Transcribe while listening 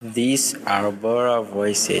These are Bora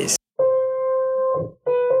Voices.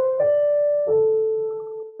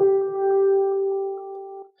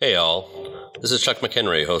 Hey all, this is Chuck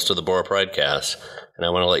McHenry, host of the Bora Pridecast, and I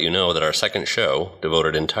want to let you know that our second show,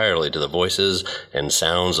 devoted entirely to the voices and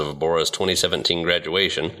sounds of Bora's 2017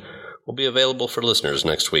 graduation, will be available for listeners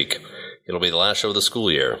next week. It'll be the last show of the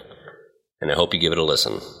school year, and I hope you give it a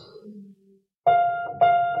listen.